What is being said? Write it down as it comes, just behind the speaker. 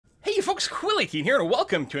folks, Quilly here, and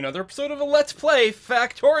welcome to another episode of a Let's Play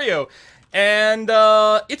Factorio. And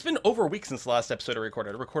it's been over a week since the last episode I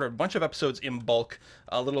recorded. I recorded a bunch of episodes in bulk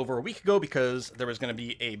a little over a week ago because there was going to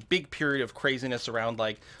be a big period of craziness around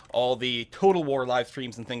like all the Total War live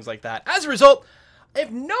streams and things like that. As a result, I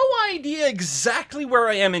have no idea exactly where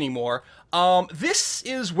I am anymore. This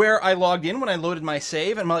is where I logged in when I loaded my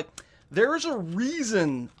save, and I'm like, there's a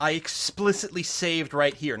reason I explicitly saved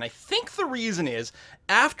right here. And I think the reason is,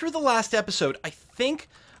 after the last episode, I think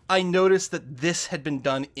I noticed that this had been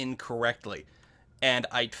done incorrectly. And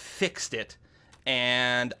I'd fixed it.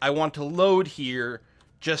 And I want to load here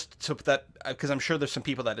just so that, because I'm sure there's some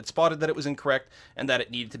people that had spotted that it was incorrect and that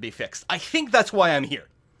it needed to be fixed. I think that's why I'm here.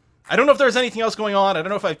 I don't know if there's anything else going on. I don't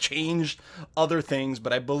know if I've changed other things,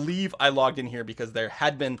 but I believe I logged in here because there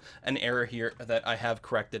had been an error here that I have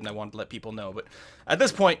corrected, and I wanted to let people know. But at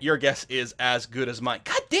this point, your guess is as good as mine.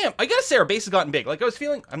 God damn, I gotta say, our base has gotten big. Like, I was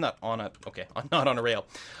feeling... I'm not on a... Okay, I'm not on a rail.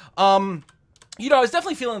 You know, I was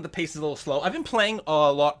definitely feeling the pace is a little slow. I've been playing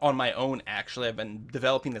a lot on my own, actually. I've been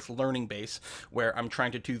developing this learning base where I'm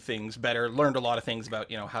trying to do things better. Learned a lot of things about,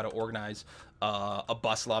 you know, how to organize a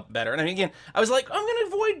bus a lot better. And I mean, again, I was like, I'm going to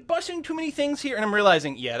avoid busing too many things here. And I'm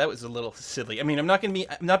realizing, yeah, that was a little silly. I mean, I'm not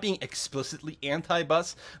being explicitly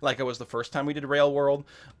anti-bus like I was the first time we did Rail World.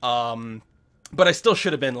 But I still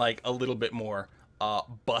should have been, like, a little bit more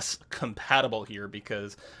bus compatible here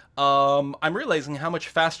because... I'm realizing how much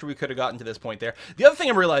faster we could have gotten to this point there. The other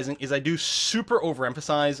thing I'm realizing is I do super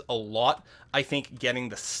overemphasize a lot, I think, getting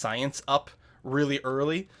the science up really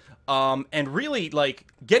early. And really, like,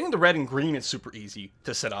 getting the red and green is super easy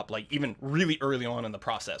to set up, like, even really early on in the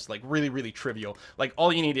process. Like, really, really trivial. Like,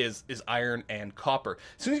 all you need is iron and copper.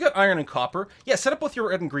 As soon as you got iron and copper, yeah, set up both your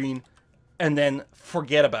red and green, and then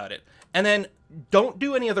forget about it. And then don't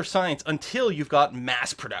do any other science until you've got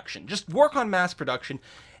mass production. Just work on mass production,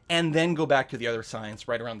 and then go back to the other science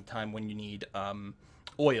right around the time when you need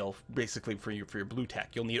oil, basically, for your blue tech.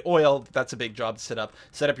 You'll need oil. That's a big job to set up.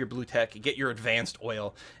 Set up your blue tech, get your advanced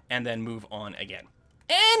oil, and then move on again.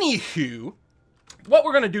 Anywho, what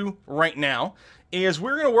we're going to do right now is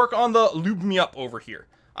we're going to work on the lube me up over here.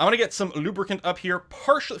 I want to get some lubricant up here,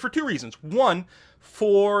 partially for two reasons. One,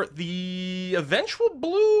 for the eventual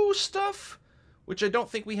blue stuff, which I don't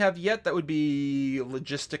think we have yet. That would be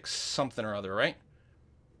logistics something or other, right?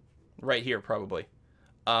 Right here, probably.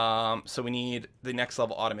 So we need the next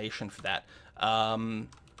level automation for that. Yeah,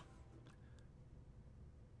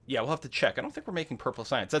 we'll have to check. I don't think we're making purple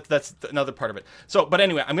science. That's another part of it. So, but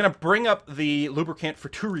anyway, I'm going to bring up the lubricant for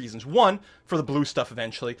two reasons. One, for the blue stuff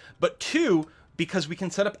eventually. But two, because we can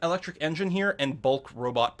set up electric engine here and bulk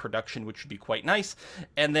robot production, which would be quite nice.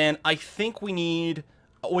 And then I think we need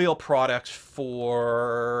oil products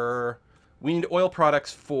for... We need oil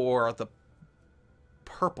products for the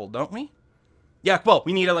purple, don't we? Yeah, well,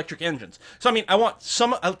 we need electric engines. So, I mean, I want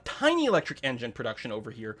a tiny electric engine production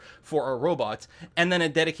over here for our robots, and then a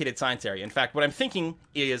dedicated science area. In fact, what I'm thinking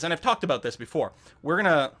is, and I've talked about this before, we're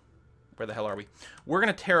gonna... Where the hell are we? We're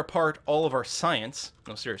gonna tear apart all of our science.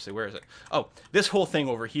 No, seriously, where is it? Oh, this whole thing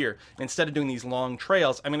over here. Instead of doing these long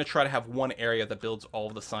trails, I'm gonna try to have one area that builds all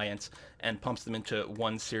of the science and pumps them into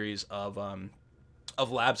one series of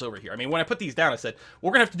labs over here. I mean, when I put these down, I said, we're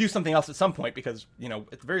going to have to do something else at some point because, you know,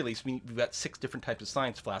 at the very least, we've got 6 different types of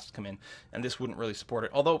science flasks come in, and this wouldn't really support it.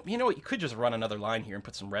 Although, you know what, you could just run another line here and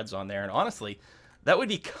put some reds on there, and honestly, that would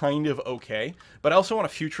be kind of okay. But I also want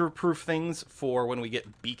to future-proof things for when we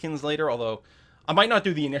get beacons later, although I might not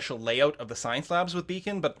do the initial layout of the science labs with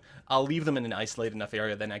beacon, but I'll leave them in an isolated enough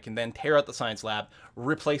area, then I can then tear out the science lab,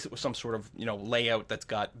 replace it with some sort of, you know, layout that's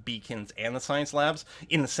got beacons and the science labs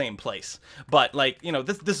in the same place. But, like, you know,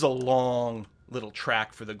 this is a long little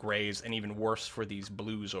track for the grays, and even worse for these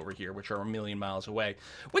blues over here, which are a million miles away.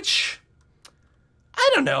 Which,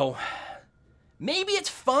 I don't know. Maybe it's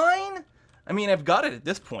fine? I mean, I've got it at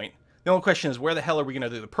this point. The only question is, where the hell are we going to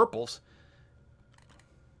do the purples?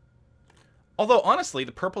 Although, honestly,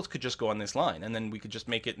 the purples could just go on this line, and then we could just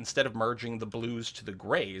make it, instead of merging the blues to the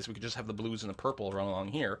grays, we could just have the blues and the purple run along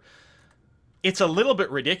here. It's a little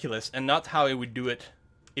bit ridiculous, and not how I would do it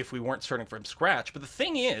if we weren't starting from scratch. But the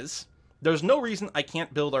thing is, there's no reason I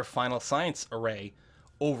can't build our final science array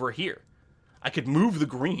over here. I could move the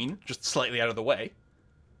green just slightly out of the way,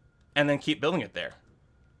 and then keep building it there.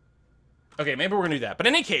 Okay, maybe we're going to do that. But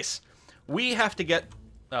in any case, we have to get...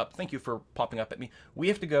 thank you for popping up at me. We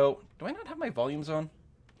have to go... Do I not have my volumes on?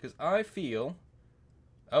 Because I feel...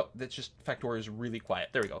 Oh, that's just... Factorio is really quiet.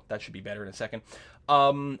 There we go. That should be better in a second.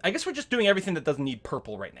 I guess we're just doing everything that doesn't need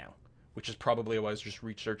purple right now. Which is probably why I was just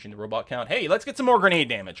researching the robot count. Hey, let's get some more grenade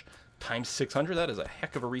damage. Times 600? That is a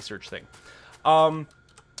heck of a research thing.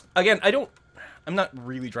 Again, I'm not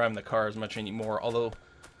really driving the car as much anymore, although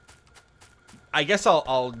I guess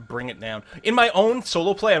I'll bring it down. In my own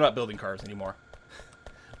solo play, I'm not building cars anymore.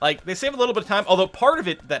 Like, they save a little bit of time, although part of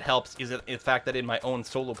it that helps is the fact that in my own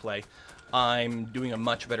solo play, I'm doing a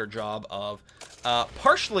much better job of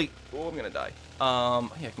partially... Oh, I'm gonna die.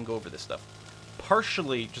 Yeah, I can go over this stuff.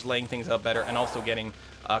 Partially just laying things out better and also getting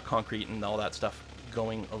concrete and all that stuff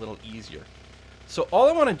going a little easier. So all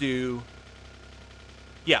I want to do...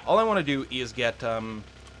 Yeah, all I want to do is get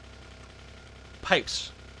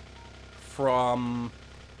pipes from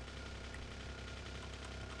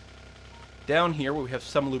down here where we have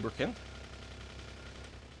some lubricant.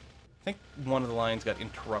 I think one of the lines got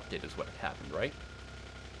interrupted is what had happened, right?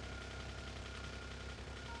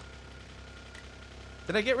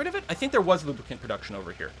 Did I get rid of it? I think there was lubricant production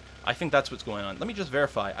over here. I think that's what's going on. Let me just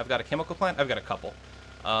verify. I've got a chemical plant. I've got a couple.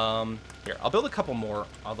 Here, I'll build a couple more,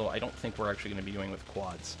 although I don't think we're actually going to be doing with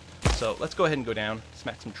quads. So let's go ahead and go down,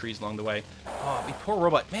 smack some trees along the way. Oh, the poor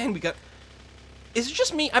robot. Man, we got... Is it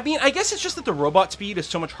just me? I mean, I guess it's just that the robot speed is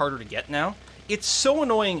so much harder to get now. It's so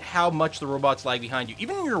annoying how much the robots lag behind you.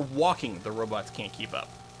 Even when you're walking, the robots can't keep up.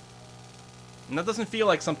 And that doesn't feel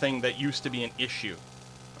like something that used to be an issue.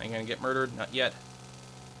 Am I going to get murdered? Not yet.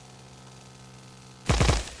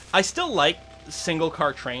 I still like single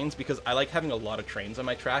car trains because I like having a lot of trains on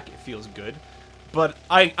my track. It feels good. But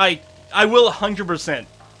I will 100%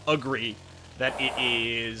 agree that it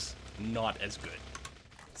is not as good.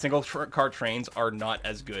 Single car trains are not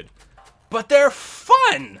as good. But they're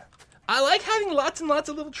fun! I like having lots and lots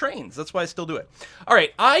of little trains. That's why I still do it.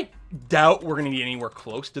 Alright, I doubt we're going to get anywhere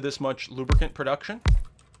close to this much lubricant production.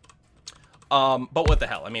 But what the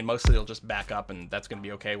hell? I mean, mostly it'll just back up and that's going to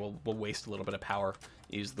be okay. We'll waste a little bit of power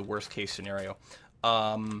is the worst case scenario.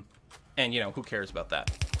 And, you know, who cares about that?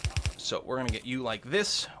 So we're going to get you like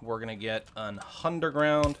this. We're going to get an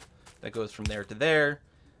underground that goes from there to there.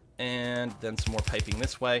 And then some more piping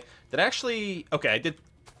this way. That actually... Okay, I did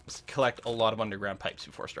collect a lot of underground pipes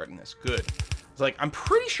before starting this. Good. It's like, I'm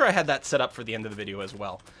pretty sure I had that set up for the end of the video as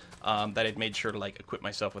well. That I'd made sure to, like, equip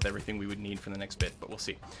myself with everything we would need for the next bit, but we'll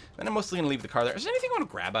see. Then I'm mostly going to leave the car there. Is there anything I want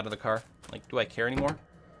to grab out of the car? Like, do I care anymore?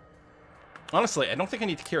 Honestly, I don't think I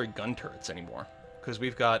need to carry gun turrets anymore, because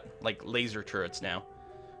we've got, like, laser turrets now.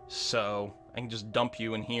 So, I can just dump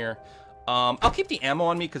you in here. I'll keep the ammo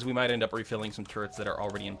on me, because we might end up refilling some turrets that are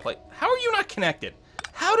already in play. How are you not connected?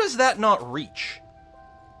 How does that not reach?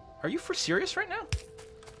 Are you for serious right now?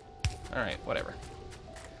 Alright, whatever.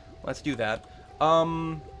 Let's do that.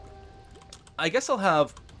 I guess I'll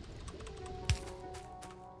have...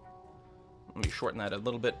 Let me shorten that a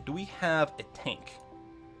little bit. Do we have a tank?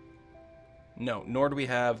 No, nor do we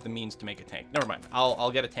have the means to make a tank. Never mind.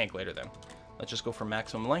 I'll get a tank later then. Let's just go for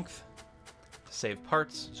maximum length. To save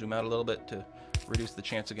parts. Zoom out a little bit to reduce the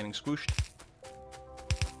chance of getting squooshed.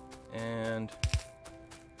 And...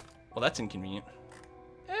 Well, that's inconvenient.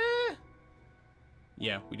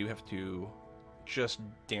 Yeah, we do have to just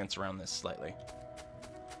dance around this slightly.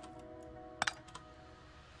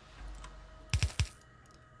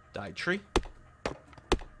 Dyed tree.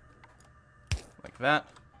 Like that.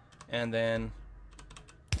 And then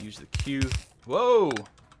use the Q. Whoa!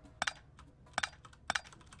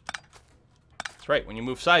 That's right, when you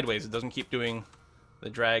move sideways, it doesn't keep doing the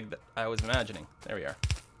drag that I was imagining. There we are.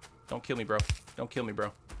 Don't kill me, bro. Don't kill me,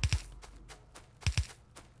 bro.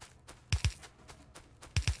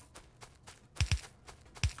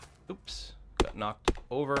 Oops. Got knocked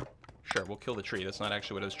over. Sure, we'll kill the tree. That's not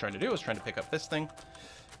actually what I was trying to do. I was trying to pick up this thing.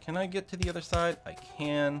 Can I get to the other side? I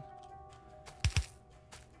can.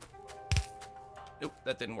 Nope,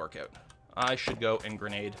 that didn't work out. I should go and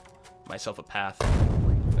grenade myself a path.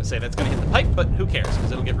 I say that's going to hit the pipe, but who cares,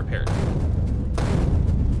 because it'll get repaired.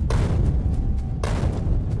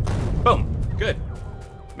 Boom. Good.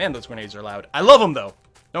 Man, those grenades are loud. I love them, though.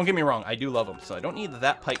 Don't get me wrong. I do love them, so I don't need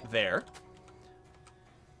that pipe there.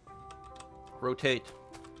 Rotate.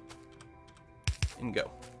 And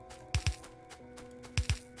go.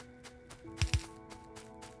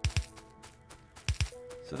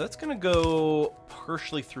 So that's going to go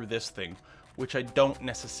partially through this thing, which I don't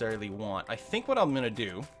necessarily want. I think what I'm going to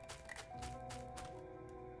do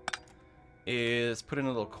is put in a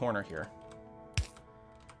little corner here.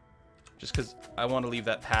 Just because I want to leave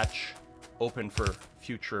that patch open for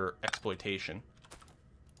future exploitation.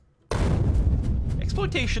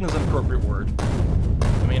 Exploitation is an appropriate word.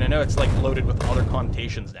 I mean, I know it's like loaded with other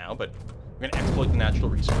connotations now, but we're going to exploit the natural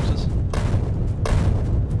resources.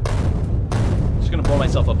 Just going to blow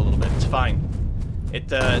myself up a little bit. It's fine. It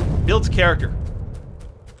builds character.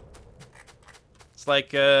 It's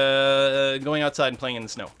like going outside and playing in the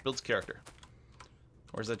snow. Builds character.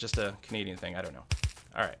 Or is that just a Canadian thing? I don't know.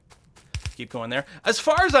 All right. Keep going there. As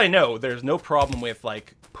far as I know, there's no problem with,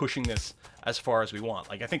 like, pushing this as far as we want.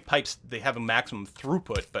 Like, I think pipes, they have a maximum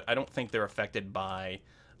throughput, but I don't think they're affected by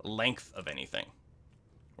length of anything.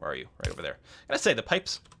 Where are you? Right over there. I gotta say, the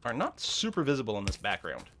pipes are not super visible in this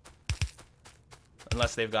background.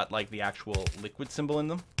 Unless they've got, like, the actual liquid symbol in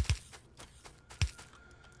them.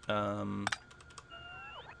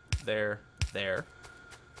 There.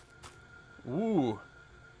 Ooh.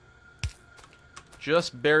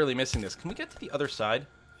 Just barely missing this. Can we get to the other side?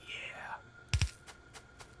 Yeah.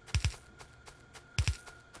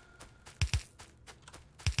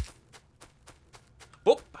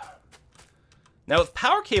 Whoop. Now with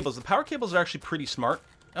power cables, the power cables are actually pretty smart.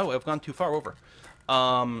 Oh, I've gone too far over.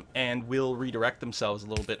 And will redirect themselves a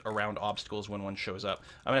little bit around obstacles when one shows up.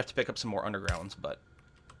 I'm gonna have to pick up some more undergrounds, but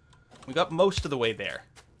we got most of the way there.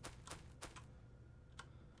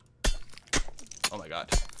 Oh my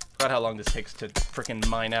god. Forgot how long this takes to frickin'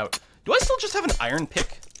 mine out. Do I still just have an iron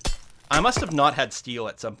pick? I must have not had steel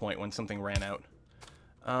at some point when something ran out.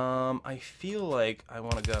 I feel like I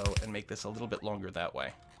want to go and make this a little bit longer that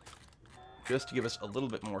way. Just to give us a little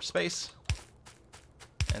bit more space.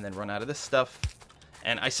 And then run out of this stuff.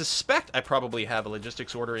 And I suspect I probably have a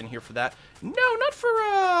logistics order in here for that. No,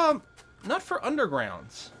 not for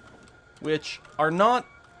undergrounds. Which are not...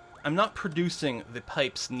 I'm not producing the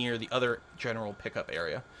pipes near the other general pickup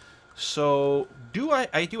area. So,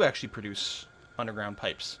 I do actually produce underground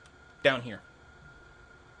pipes down here.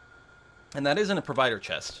 And that is in a provider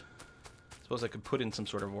chest. Suppose I could put in some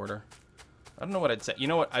sort of order. I don't know what I'd say. You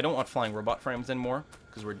know what? I don't want flying robot frames anymore,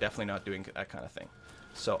 because we're definitely not doing that kind of thing.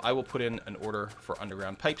 So I will put in an order for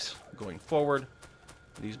underground pipes going forward.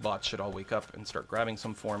 These bots should all wake up and start grabbing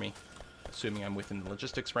some for me, assuming I'm within the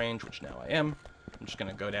logistics range, which now I am. I'm just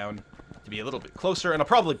going to go down to be a little bit closer, and I'll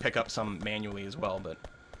probably pick up some manually as well, but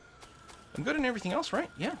I'm good in everything else, right?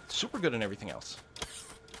 Yeah, super good in everything else.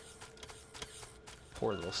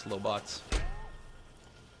 Poor little slow bots.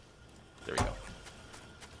 There we go.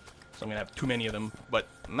 So I'm going to have too many of them, but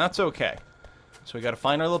that's okay. So we got to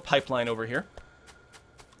find our little pipeline over here.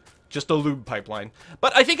 Just a lube pipeline.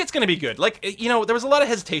 But I think it's going to be good. Like, you know, there was a lot of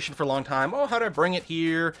hesitation for a long time. Oh, how do I bring it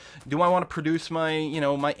here? Do I want to produce my, you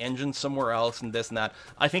know, my engine somewhere else and this and that?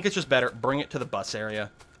 I think it's just better. Bring it to the bus area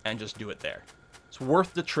and just do it there. It's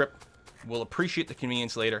worth the trip. We'll appreciate the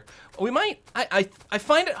convenience later. We might... I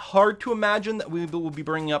find it hard to imagine that we will be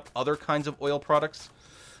bringing up other kinds of oil products.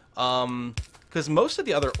 Because most of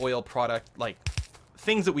the other oil product, like,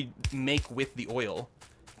 things that we make with the oil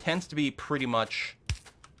tends to be pretty much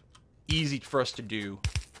easy for us to do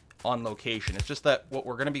on location. It's just that what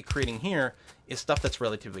we're going to be creating here is stuff that's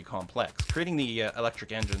relatively complex. Creating the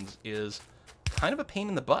electric engines is kind of a pain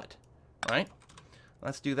in the butt, right?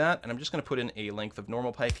 Let's do that, and I'm just going to put in a length of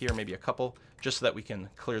normal pipe here, maybe a couple, just so that we can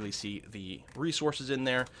clearly see the resources in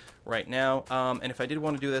there right now. And if I did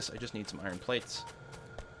want to do this, I just need some iron plates.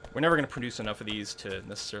 We're never going to produce enough of these to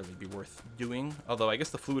necessarily be worth doing, although I guess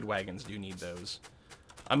the fluid wagons do need those.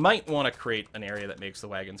 I might want to create an area that makes the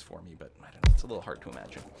wagons for me, but I don't know, it's a little hard to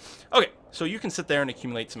imagine. Okay, so you can sit there and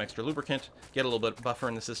accumulate some extra lubricant, get a little bit of buffer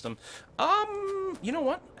in the system. You know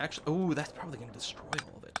what? Actually, oh, that's probably going to destroy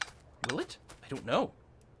all of it. Will it? I don't know.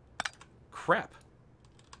 Crap.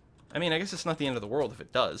 I mean, I guess it's not the end of the world if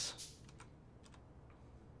it does.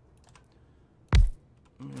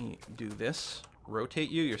 Let me do this.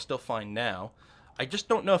 Rotate you. You're still fine now. I just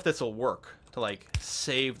don't know if this will work to, like,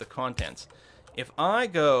 save the contents. If I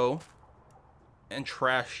go and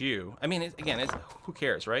trash you... I mean, again, who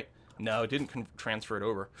cares, right? No, it didn't transfer it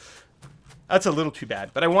over. That's a little too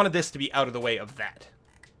bad. But I wanted this to be out of the way of that.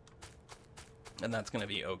 And that's going to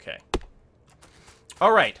be okay.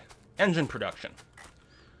 All right. Engine production.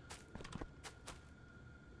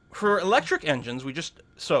 For electric engines, we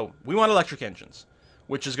want electric engines,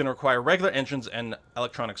 which is going to require regular engines and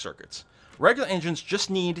electronic circuits. Regular engines just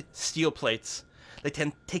need steel plates. They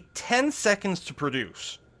take 10 seconds to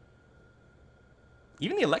produce.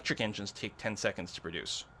 Even the electric engines take 10 seconds to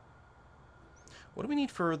produce. What do we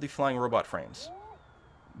need for the flying robot frames?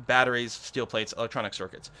 Batteries, steel plates, electronic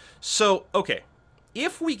circuits. So, okay.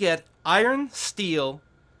 If we get iron, steel,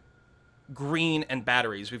 green, and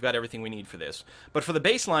batteries, we've got everything we need for this. But for the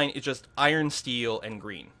baseline, it's just iron, steel, and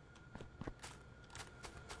green.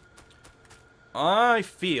 I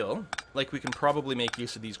feel like we can probably make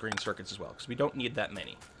use of these green circuits as well, because we don't need that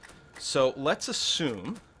many. So let's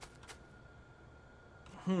assume...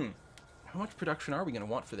 How much production are we going to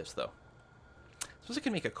want for this, though? I suppose I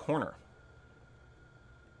can make a corner.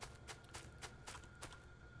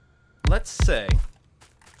 Let's say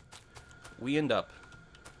we end up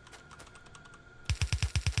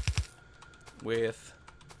with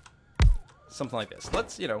something like this.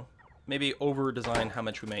 Let's, you know, maybe over-design how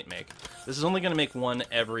much we might make. This is only going to make one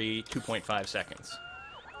every 2.5 seconds.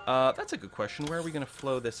 That's a good question. Where are we going to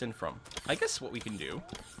flow this in from? I guess what we can do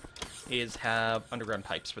is have underground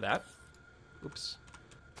pipes for that. Oops.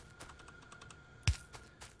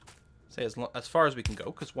 Say as far as we can go,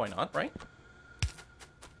 because why not, right?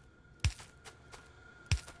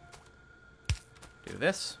 Do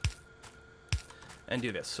this. And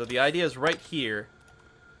do this. So the idea is right here,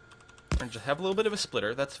 we're going to just have a little bit of a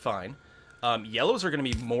splitter. That's fine. Yellows are going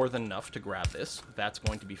to be more than enough to grab this. That's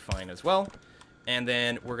going to be fine as well. And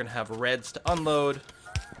then we're going to have reds to unload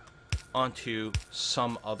onto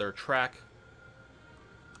some other track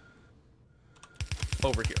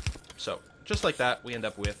over here. So just like that, we end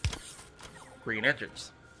up with green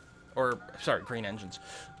engines. Or, sorry, green engines.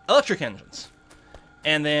 Electric engines.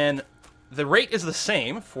 And then the rate is the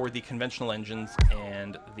same for the conventional engines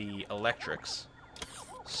and the electrics.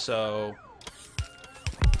 So,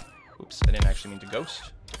 oops, I didn't actually mean to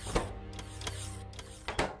ghost.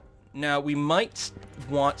 Now, we might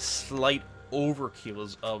want slight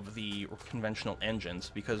overkills of the conventional engines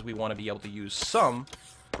because we want to be able to use some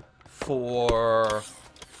for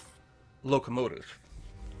locomotives.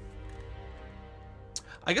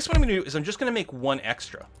 I guess what I'm going to do is I'm just going to make one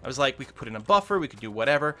extra. I was like, we could put in a buffer, we could do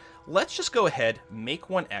whatever. Let's just go ahead, make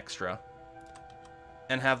one extra,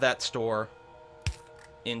 and have that store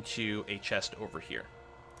into a chest over here.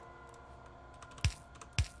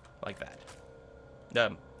 Like that.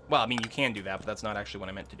 Well, I mean, you can do that, but that's not actually what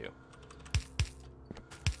I meant to do.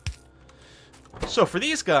 So for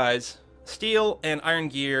these guys, steel and iron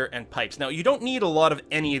gear and pipes. Now, you don't need a lot of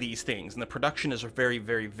any of these things, and the production is very,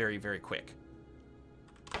 very, very, very quick.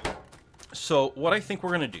 So what I think we're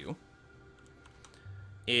going to do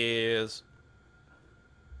is...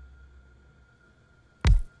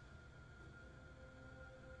 I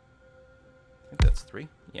think that's 3.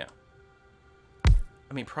 Yeah.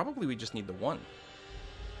 I mean, probably we just need the 1.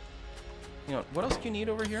 You know, what else do you need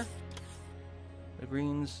over here? The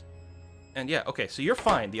greens. And yeah, okay, so you're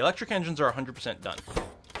fine. The electric engines are 100% done.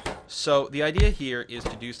 So the idea here is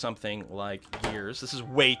to do something like gears. This is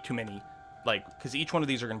way too many, like, because each one of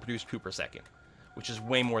these are going to produce 2 per second, which is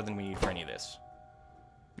way more than we need for any of this.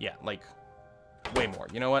 Yeah, like, way more.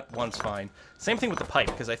 You know what? 1's fine. Same thing with the pipe,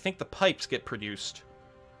 because I think the pipes get produced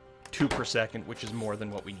 2 per second, which is more than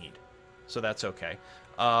what we need. So that's okay.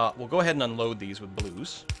 We'll go ahead and unload these with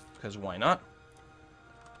blues, because why not?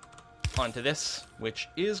 Onto this, which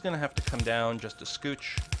is going to have to come down just a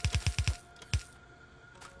scooch.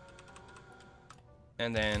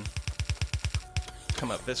 And then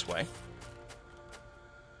come up this way.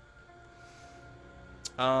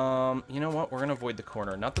 You know what? We're going to avoid the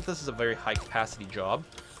corner. Not that this is a very high capacity job,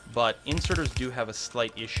 but inserters do have a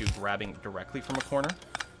slight issue grabbing directly from a corner,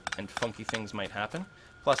 and funky things might happen.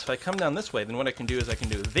 Plus, if I come down this way, then what I can do is I can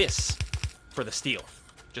do this for the steel.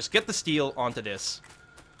 Just get the steel onto this.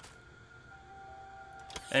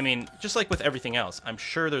 I mean, just like with everything else, I'm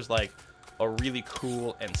sure there's like a really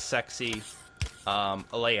cool and sexy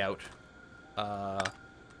layout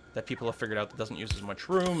that people have figured out that doesn't use as much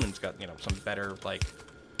room and it's got, you know, some better like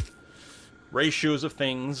ratios of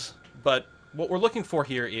things. But what we're looking for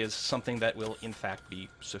here is something that will in fact be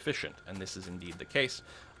sufficient, and this is indeed the case.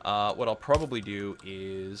 What I'll probably do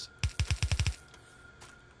is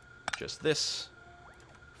just this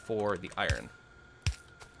for the iron.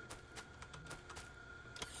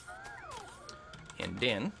 And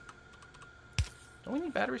then, don't we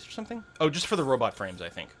need batteries or something? Oh, just for the robot frames, I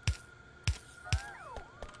think.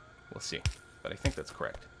 We'll see, but I think that's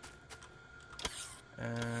correct.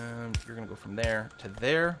 And you're going to go from there to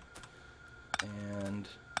there, and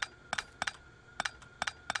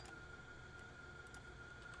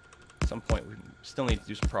at some point we still need to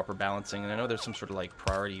do some proper balancing, and I know there's some sort of like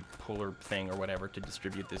priority puller thing or whatever to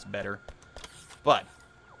distribute this better. But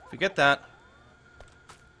if we get that,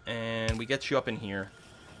 and we get you up in here,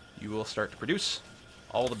 you will start to produce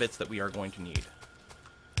all the bits that we are going to need.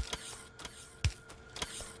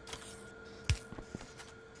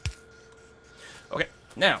 Okay,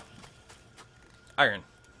 now, iron.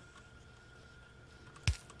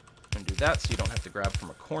 And do that so you don't have to grab from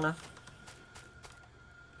a corner.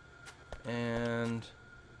 And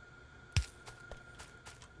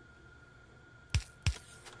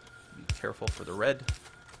be careful for the red.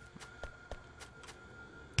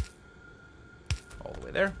 All the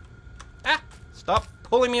way there. Ah! Stop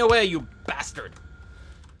pulling me away, you bastard!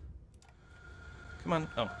 Come on.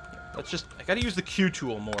 Oh, yeah. Let's just... I gotta use the Q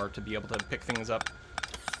tool more to be able to pick things up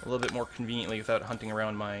a little bit more conveniently without hunting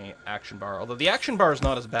around my action bar. Although the action bar is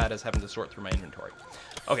not as bad as having to sort through my inventory.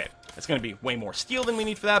 Okay. It's going to be way more steel than we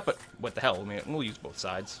need for that, but what the hell? I mean, we'll use both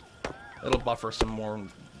sides. It'll buffer some more. Who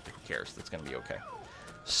cares? That's going to be okay.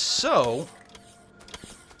 So,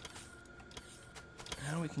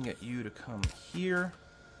 now we can get you to come here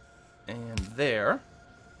and there.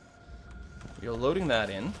 You're loading that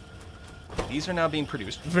in. These are now being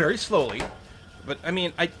produced very slowly. But, I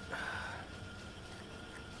mean,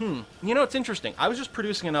 you know, it's interesting. I was just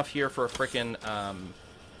producing enough here for a frickin'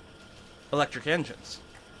 electric engines.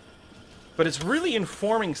 But it's really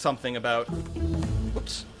informing something about...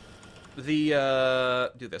 Whoops. The,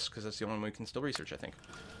 do this, because that's the only one we can still research, I think.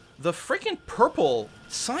 The frickin' purple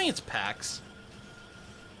science packs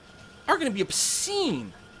are going to be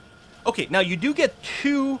obscene. Okay, now you do get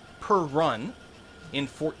 2 per run in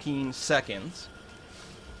 14 seconds.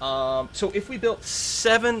 So if we built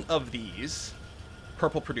 7 of these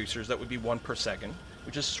purple producers, that would be 1 per second,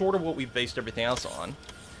 which is sort of what we've based everything else on.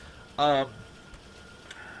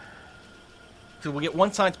 So we'll get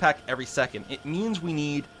 1 science pack every second. It means we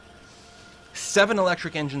need 7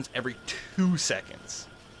 electric engines every 2 seconds.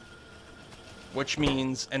 Which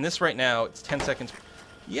means, and this right now, it's 10 seconds.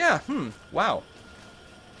 Yeah, wow.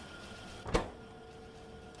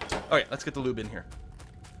 Okay, let's get the lube in here.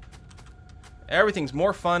 Everything's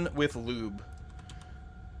more fun with lube.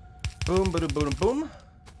 Boom, boom, boom, boom.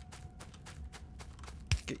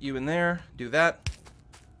 Get you in there, do that.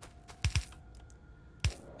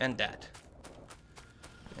 And that.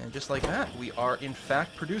 And just like that, we are in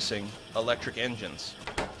fact producing electric engines.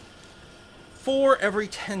 4 every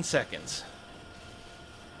 10 seconds.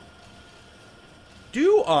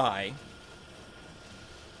 Do I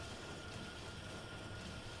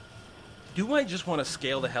just want to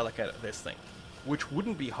scale the hell out of this thing? Which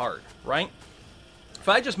wouldn't be hard, right? If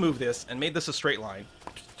I just move this and made this a straight line,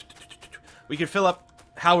 we could fill up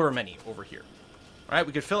however many over here. All right,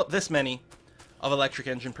 we could fill up this many of electric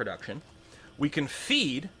engine production. We can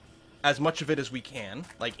feed as much of it as we can,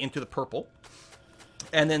 like into the purple.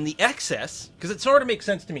 And then the excess, because it sort of makes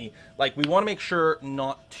sense to me, like we want to make sure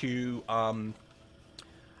not to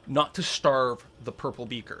starve the purple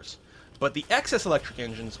beakers. But the excess electric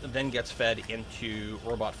engines then gets fed into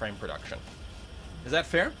robot frame production. Is that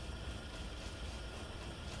fair?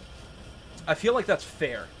 I feel like that's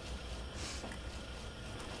fair.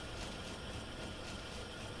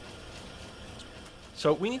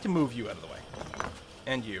 So we need to move you out of the way.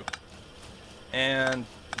 And you. And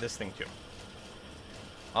this thing too.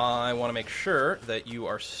 I want to make sure that you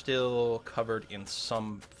are still covered in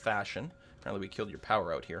some fashion. Apparently we killed your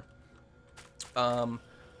power out here.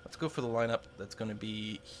 Let's go for the lineup that's going to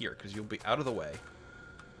be here, because you'll be out of the way.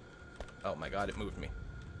 Oh my god, it moved me.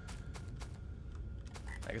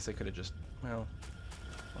 I guess I could have just, well,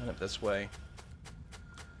 line up this way.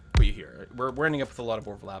 Put you here. We're ending up with a lot of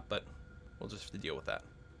overlap, but we'll just have to deal with that.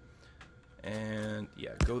 And,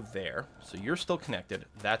 yeah, go there. So you're still connected.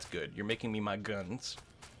 That's good. You're making me my guns.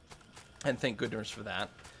 And thank goodness for that.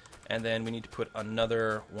 And then we need to put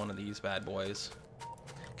another one of these bad boys.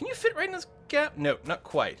 Can you fit right in this gap? No, not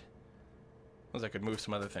quite. Because I could move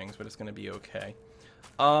some other things, but it's going to be okay.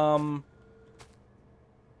 Let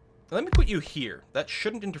me put you here. That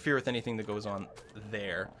shouldn't interfere with anything that goes on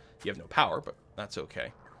there. You have no power, but that's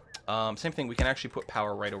okay. Same thing, we can actually put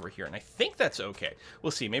power right over here, and I think that's okay.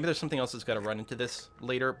 We'll see. Maybe there's something else that's got to run into this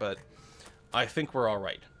later, but I think we're all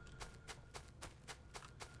right.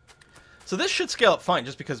 So this should scale up fine,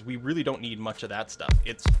 just because we really don't need much of that stuff.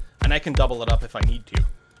 And I can double it up if I need to.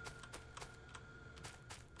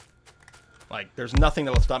 Like, there's nothing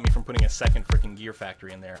that will stop me from putting a second freaking gear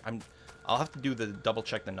factory in there. I'll have to do the double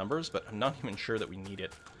check the numbers, but I'm not even sure that we need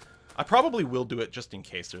it. I probably will do it just in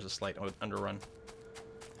case there's a slight underrun.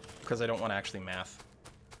 Because I don't want to actually math.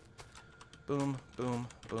 Boom, boom,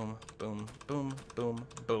 boom, boom, boom, boom,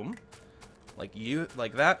 boom. Like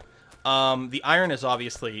that. The iron is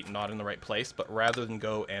obviously not in the right place, but rather than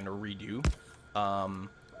go and redo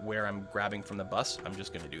where I'm grabbing from the bus, I'm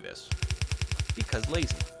just going to do this. Because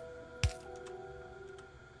lazy.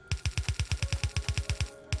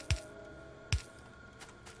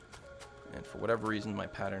 And for whatever reason, my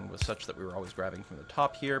pattern was such that we were always grabbing from the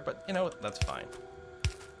top here, but you know what? That's fine.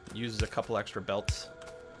 It uses a couple extra belts.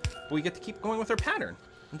 But we get to keep going with our pattern.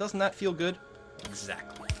 And doesn't that feel good?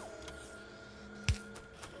 Exactly.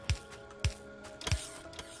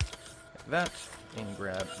 Like that. And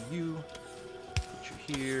grab you. Put you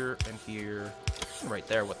here and here. And right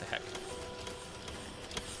there. What the heck?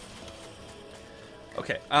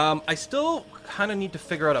 Okay. I still kind of need to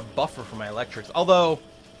figure out a buffer for my electrics. Although...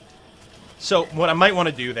 So, what I might want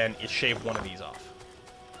to do, then, is shave one of these off.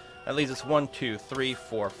 That leaves us 1, 2, 3,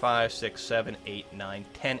 4, 5, 6, 7, 8, 9,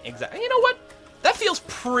 10 exact. You know what? That feels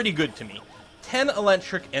pretty good to me. 10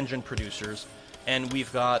 electric engine producers, and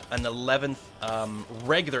we've got an 11th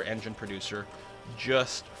regular engine producer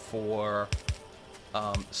just for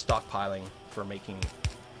stockpiling for making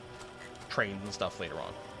trains and stuff later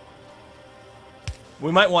on.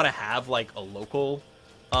 We might want to have, like, a local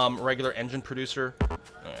regular engine producer.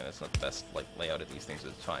 Okay, that's not the best, like, layout of these things,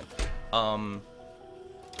 it's fine.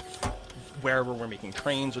 Wherever we're making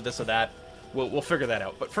trains or this or that, we'll figure that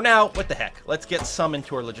out. But for now, what the heck? Let's get some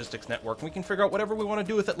into our logistics network, and we can figure out whatever we want to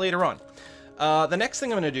do with it later on. The next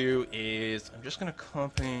thing I'm going to do is I'm just going to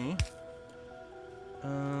copy...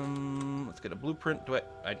 let's get a blueprint.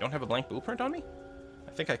 I don't have a blank blueprint on me?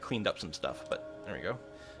 I think I cleaned up some stuff, but there we go.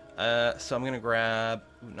 So I'm going to grab...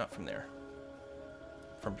 Ooh, not from there.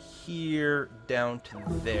 From here down to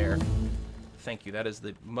there. Thank you. That is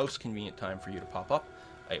the most convenient time for you to pop up.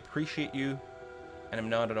 I appreciate you, and I'm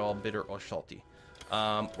not at all bitter or salty.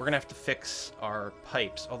 We're going to have to fix our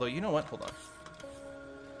pipes. Although, you know what? Hold on.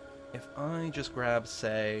 If I just grab,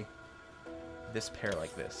 say, this pair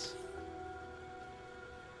like this.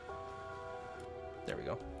 There we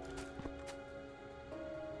go.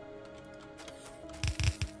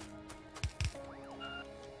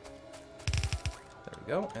 There we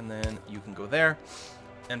go. And then you can go there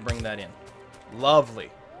and bring that in. Lovely.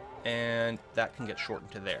 And that can get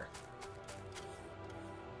shortened to there.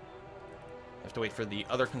 Have to wait for the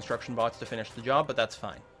other construction bots to finish the job, but that's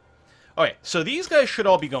fine. Okay, so these guys should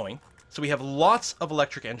all be going. So we have lots of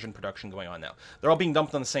electric engine production going on now. They're all being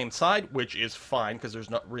dumped on the same side, which is fine, because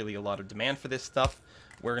there's not really a lot of demand for this stuff.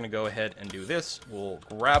 We're going to go ahead and do this. We'll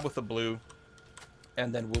grab with the blue,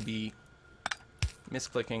 and then we'll be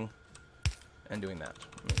misclicking and doing that.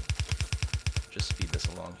 Just speed this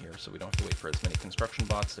along here so we don't have to wait for as many construction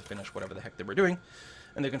bots to finish whatever the heck they were doing,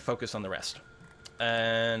 and they can focus on the rest.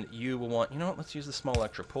 And you will want, you know what, let's use the small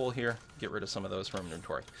electric pole here, get rid of some of those from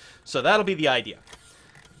inventory. So that'll be the idea.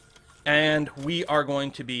 And we are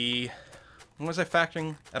going to be, when was I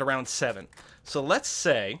factoring? At around 7. So let's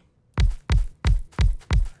say,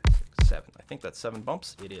 7, I think that's 7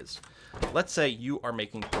 bumps, it is. Let's say you are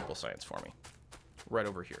making purple science for me, right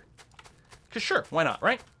over here. Because sure, why not,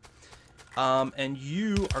 right? And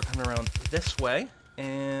you are coming around this way,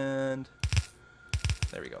 and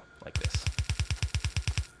there we go, like this.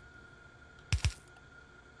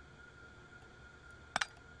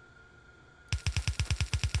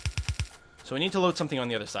 So we need to load something on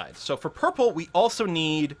the other side. So for purple, we also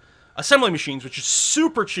need assembly machines, which is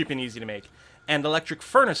super cheap and easy to make, and electric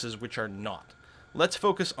furnaces, which are not. Let's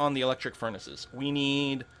focus on the electric furnaces. We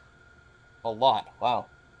need a lot. Wow.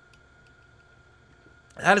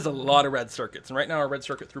 That is a lot of red circuits, and right now our red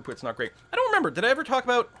circuit throughput's not great. I don't remember, did I ever talk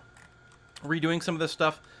about redoing some of this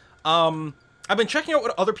stuff? I've been checking out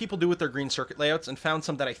what other people do with their green circuit layouts and found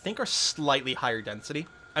some that I think are slightly higher density.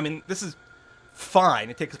 I mean, this is fine,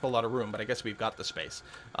 it takes up a lot of room, but I guess we've got the space.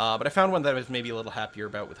 But I found one that I was maybe a little happier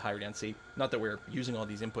about with higher density. Not that we're using all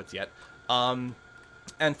these inputs yet. And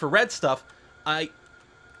for red stuff,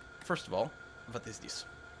 first of all, what is this?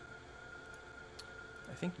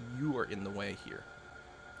 I think you are in the way here.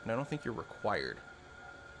 And I don't think you're required.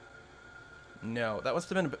 No, that must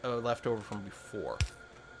have been a leftover from before.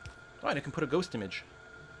 Alright, I can put a ghost image.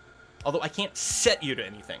 Although I can't set you to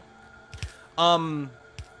anything.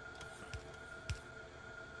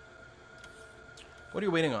 What are you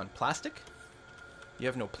waiting on? Plastic? You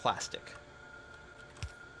have no plastic.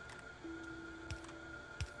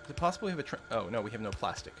 Is it possible we have a oh, no, we have no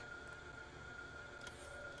plastic.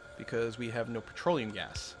 Because we have no petroleum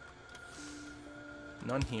gas.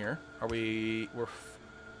 None here. Are we...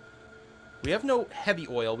 We have no heavy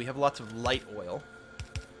oil. We have lots of light oil.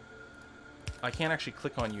 I can't actually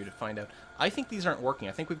click on you to find out. I think these aren't working.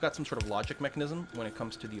 I think we've got some sort of logic mechanism when it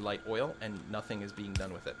comes to the light oil, and nothing is being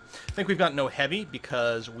done with it. I think we've got no heavy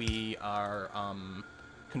because we are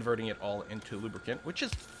converting it all into lubricant, which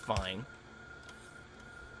is fine.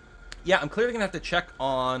 Yeah, I'm clearly going to have to check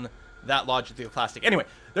on that logic of the plastic. Anyway,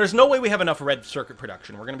 there's no way we have enough red circuit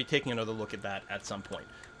production. We're going to be taking another look at that at some point.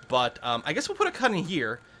 But I guess we'll put a cut in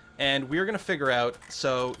here, and we're going to figure out,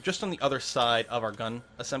 so just on the other side of our gun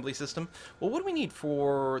assembly system, well, what do we need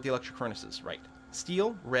for the electric furnaces? Right.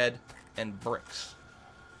 Steel, red, and bricks.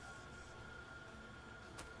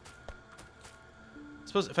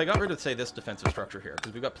 Suppose if I got rid of, say, this defensive structure here,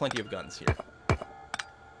 because we've got plenty of guns here.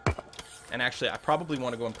 And actually, I probably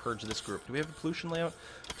want to go and purge this group. Do we have a pollution layout?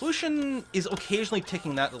 Pollution is occasionally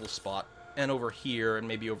ticking that little spot, and over here, and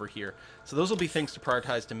maybe over here. So those will be things to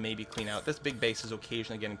prioritize to maybe clean out. This big base is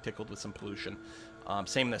occasionally getting tickled with some pollution.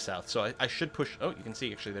 Same in the south. So I should push... Oh, you can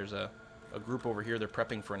see, actually, there's a a group over here. They're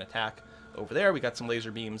prepping for an attack over there. We got some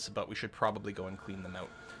laser beams, but we should probably go and clean them out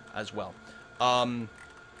as well.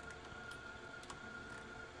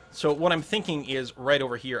 So what I'm thinking is right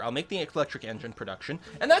over here, I'll make the electric engine production,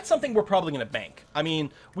 and that's something we're probably going to bank. I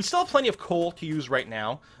mean, we still have plenty of coal to use right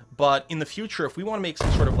now, but in the future, if we want to make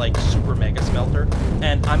some sort of, like, super mega smelter,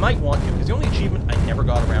 and I might want to, because the only achievement I never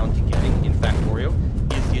got around to getting in Factorio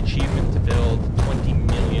is the achievement to build 20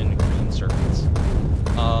 million green circuits.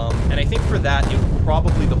 And I think for that,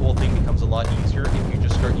 probably the whole thing becomes a lot easier if you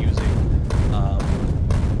just start using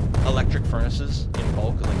electric furnaces in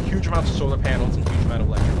bulk, like huge amounts of solar panels and huge amount of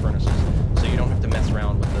electric furnaces, so you don't have to mess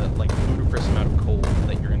around with the like ludicrous amount of coal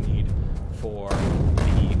that you're going to need for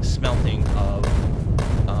the smelting of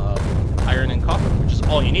iron and copper, which is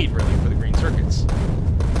all you need really for the green circuits.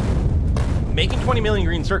 Making 20 million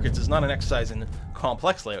green circuits is not an exercise in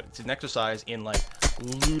complex layout. It's an exercise in like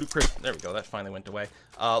ludicrous, there we go, that finally went away,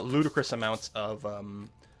 ludicrous amounts of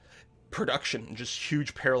production, just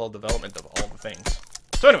huge parallel development of all the things.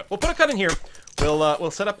 So anyway, we'll put a cut in here.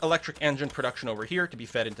 We'll set up electric engine production over here to be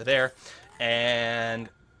fed into there, and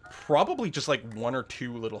probably just like one or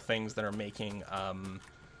two little things that are making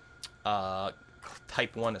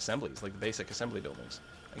Type 1 assemblies, like the basic assembly buildings.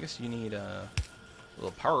 I guess you need a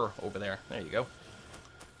little power over there. There you go.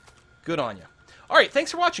 Good on you. All right,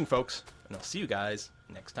 thanks for watching, folks, and I'll see you guys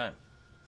next time.